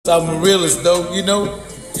I'm a realist though, you know.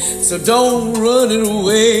 So don't run it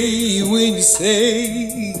away when you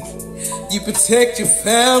say you protect your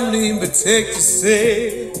family and protect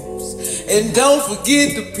yourselves. And don't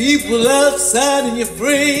forget the people outside and your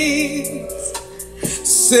friends.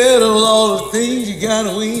 Settle all the things you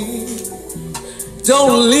gotta win.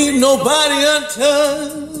 Don't leave nobody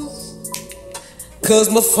untouched, 'cause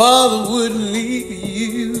my father wouldn't leave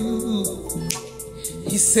you.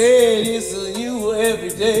 He said it's a you every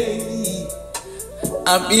day.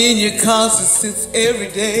 I'm in your consciousness every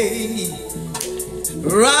day.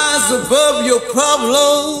 Rise above your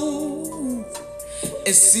problems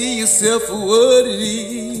and see yourself for what it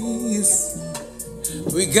is.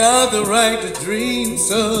 We got the right to dream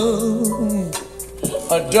some.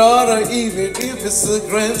 A daughter, even if it's a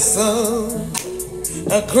grandson.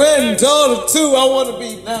 A granddaughter too, I want to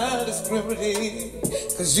be non-discriminating.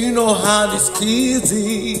 'Cause you know how these kids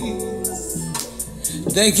is.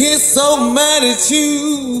 They get so mad at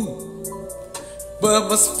you, but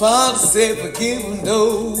my father said forgive them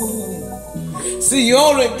though. See, you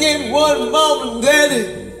only get one mom and daddy,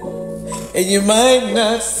 and you might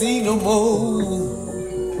not see no more.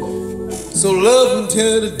 So love them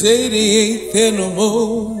till the day they ain't there no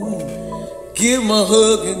more. Give them a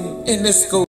hug and let's go.